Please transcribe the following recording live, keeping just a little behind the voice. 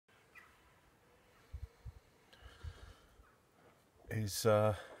is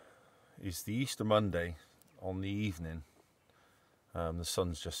the Easter Monday on the evening. The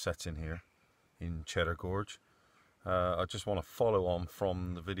sun's just setting here in Cheddar Gorge. I just want to follow on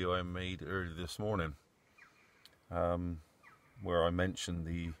from the video I made earlier this morning, where I mentioned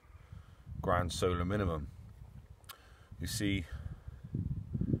the grand solar minimum. You see,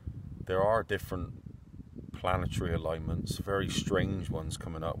 there are different planetary alignments, very strange ones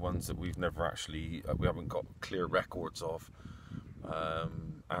coming up, ones that we've never actually, we haven't got clear records of.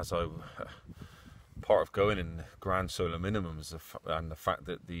 Part of going in grand solar minimums and the fact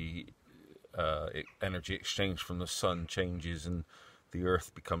that the energy exchange from the sun changes and the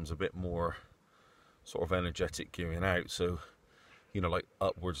earth becomes a bit more sort of energetic giving out. So, you know, like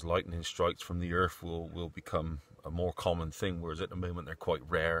upwards lightning strikes from the earth will become a more common thing, whereas at the moment they're quite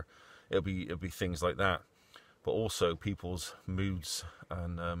rare. It'll be things like that. But also people's moods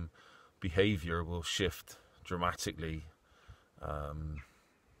and behavior will shift dramatically,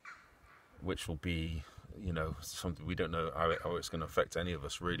 which will be, you know, something we don't know how it's going to affect any of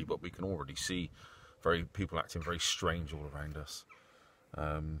us really, but we can already see people acting very strange all around us,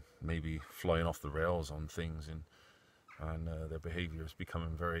 maybe flying off the rails on things, and their behavior is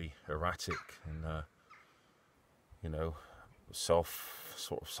becoming very erratic and you know, self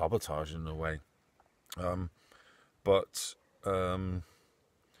sort of sabotage in a way. But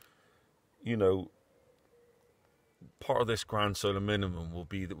you know, part of this grand solar minimum will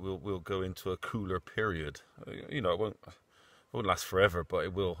be that we'll go into a cooler period. You know, it won't last forever, but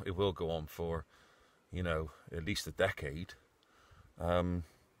it will go on for, you know, at least a decade. And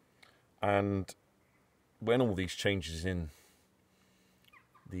when all these changes in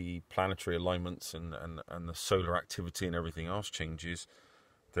the planetary alignments and the solar activity and everything else changes,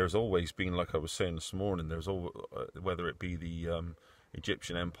 there's always been, like I was saying this morning, there's always, whether it be the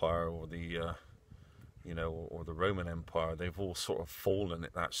Egyptian Empire or the you know, or the Roman Empire, they've all sort of fallen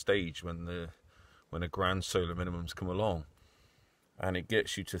at that stage when a grand solar minimums come along, and it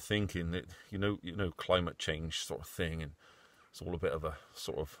gets you to thinking that you know climate change sort of thing, and it's all a bit of a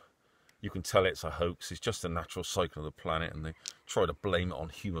sort of, you can tell it's a hoax. It's just a natural cycle of the planet, and they try to blame it on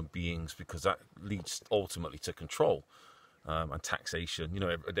human beings because that leads ultimately to control and taxation. You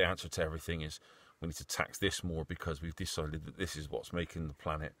know, the answer to everything is we need to tax this more because we've decided that this is what's making the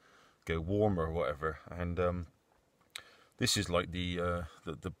planet go warmer or whatever. And this is like the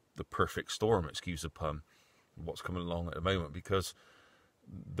perfect storm, excuse the pun, what's coming along at the moment, because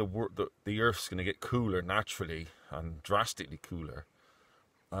the Earth's going to get cooler naturally and drastically cooler,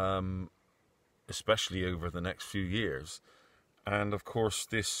 especially over the next few years. And of course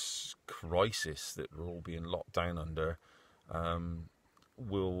this crisis that we're all being locked down under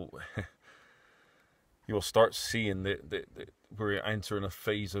will you'll start seeing that we're entering a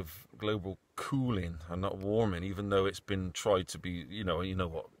phase of global cooling and not warming, even though it's been tried to be, you know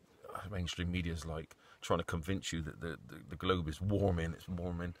what mainstream media is like, trying to convince you that the globe is warming, it's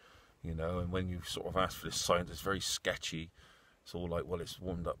warming, you know. And when you sort of ask for this science, it's very sketchy. It's all like, well, it's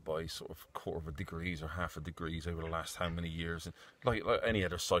warmed up by sort of 1/4 degrees or 1/2 degrees over the last how many years, and like any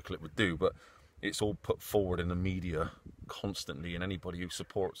other cycle it would do. But it's all put forward in the media constantly, and anybody who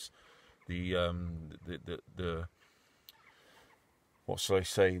supports the what shall I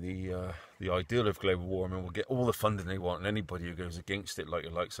say, the ideal of global warming will get all the funding they want, and anybody who goes against it, like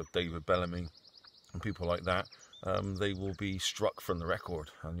the likes of David Bellamy and people like that, they will be struck from the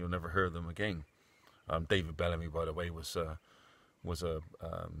record, and you'll never hear them again. David Bellamy, by the way, he was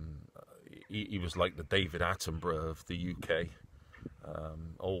like the David Attenborough of the UK,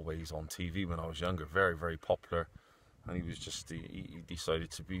 always on TV when I was younger, very, very popular. And he was just, he decided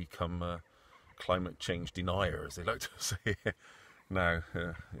to become a climate change denier, as they like to say now.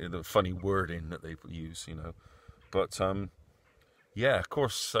 The funny wording that they use, you know. But yeah, of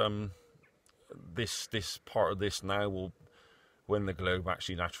course, this part of this now will, when the globe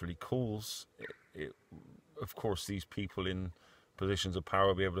actually naturally cools, of course these people in positions of power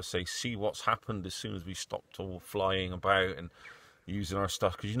will be able to say, see what's happened as soon as we stopped all flying about and using our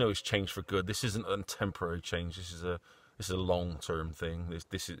stuff, because you know it's changed for good. This isn't a temporary change. This is a long-term thing.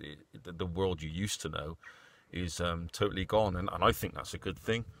 This is the world you used to know is totally gone, and I think that's a good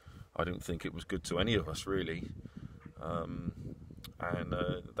thing. I don't think it was good to any of us really, and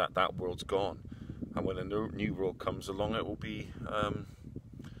that world's gone. And when a new world comes along, it will be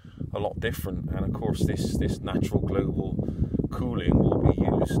a lot different. And of course, this natural global cooling will be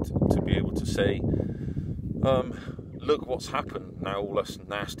used to be able to say, look what's happened now, all us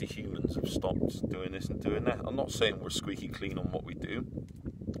nasty humans have stopped doing this and doing that. I'm not saying we're squeaky clean on what we do,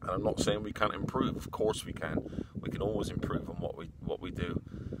 and I'm not saying we can't improve. Of course we can. We can always improve on what we do.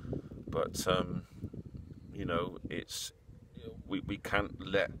 But you know, we can't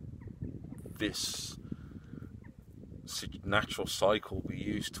let this natural cycle be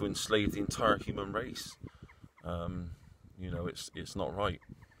used to enslave the entire human race. You know, it's not right.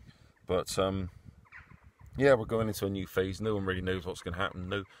 But yeah, we're going into a new phase. No one really knows what's going to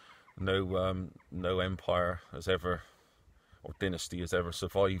happen. No empire has ever, or dynasty has ever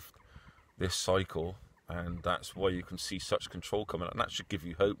survived this cycle, and that's why you can see such control coming up. And that should give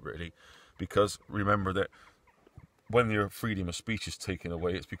you hope, really, because remember that when your freedom of speech is taken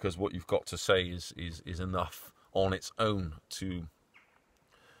away, it's because what you've got to say is enough on its own to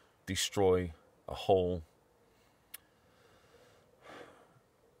destroy a whole.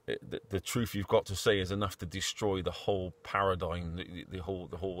 The truth you've got to say is enough to destroy the whole paradigm, the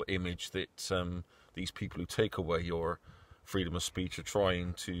whole image that these people who take away your freedom of speech are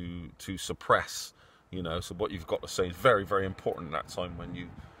trying to suppress. You know, so what you've got to say is very, very important at that time when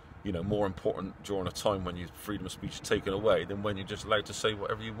you know, more important during a time when your freedom of speech is taken away than when you're just allowed to say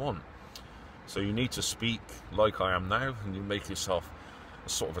whatever you want. So you need to speak like I am now, and you make yourself a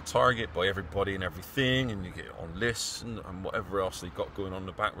sort of a target by everybody and everything, and you get on lists and whatever else they've got going on in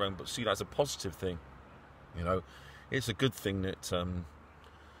the background. But see, that's a positive thing. You know, it's a good thing that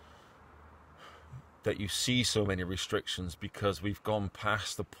that you see so many restrictions, because we've gone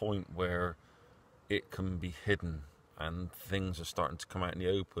past the point where it can be hidden and things are starting to come out in the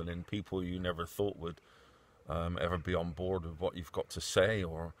open, and people you never thought would ever be on board with what you've got to say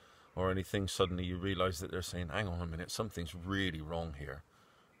or anything, suddenly you realize that they're saying, hang on a minute, something's really wrong here.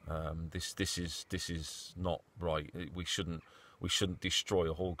 This is not right. We shouldn't destroy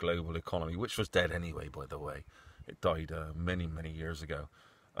a whole global economy, which was dead anyway, by the way. It died many years ago.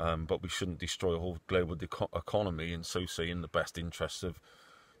 But we shouldn't destroy a whole global economy, and so say in the best interests of,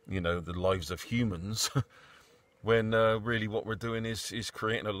 you know, the lives of humans, when really what we're doing is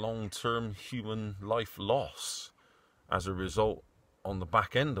creating a long-term human life loss as a result on the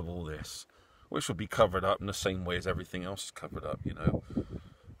back end of all this, which will be covered up in the same way as everything else is covered up, you know.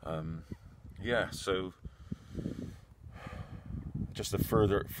 Yeah, so just a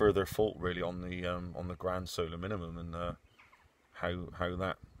further fault really on the grand solar minimum, and how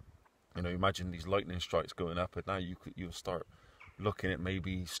that, you know, imagine these lightning strikes going up, and now you'll start looking at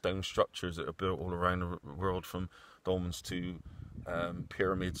maybe stone structures that are built all around the world, from dolmens to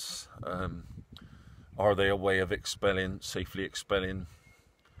pyramids. Are they a way of safely expelling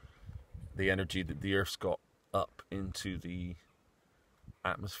the energy that the Earth's got up into the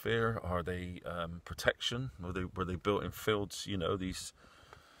atmosphere? Are they protection? Were they built in fields? You know, these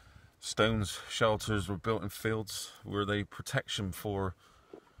shelters were built in fields. Were they protection for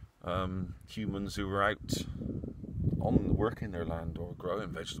humans who were out on working their land or growing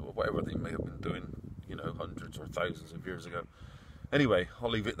vegetables, whatever they may have been doing, you know, hundreds or thousands of years ago? Anyway,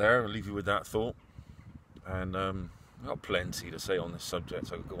 I'll leave it there. I'll leave you with that thought. And I've got plenty to say on this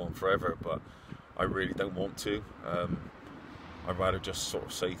subject. I could go on forever, but I really don't want to. I'd rather just sort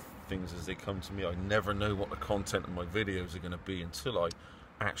of say things as they come to me. I never know what the content of my videos are going to be until I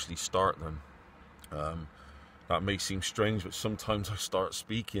actually start them. That may seem strange, but sometimes I start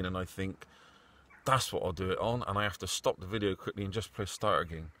speaking and I think that's what I'll do it on, and I have to stop the video quickly and just press start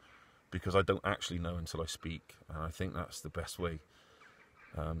again, because I don't actually know until I speak. And I think that's the best way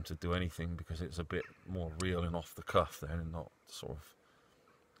to do anything, because it's a bit more real and off the cuff then, and not sort of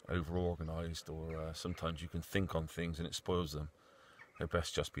over organized, or sometimes you can think on things and it spoils them. They're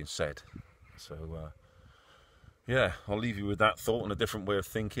best just being said. So yeah, I'll leave you with that thought and a different way of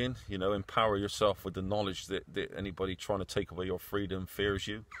thinking. You know, empower yourself with the knowledge that anybody trying to take away your freedom fears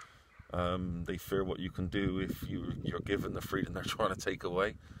you. They fear what you can do if you're given the freedom they're trying to take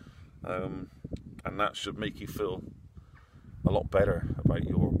away, and that should make you feel a lot better about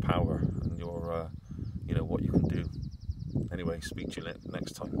your power and your you know, what you can do. Anyway, speak to you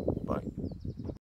next time. Bye.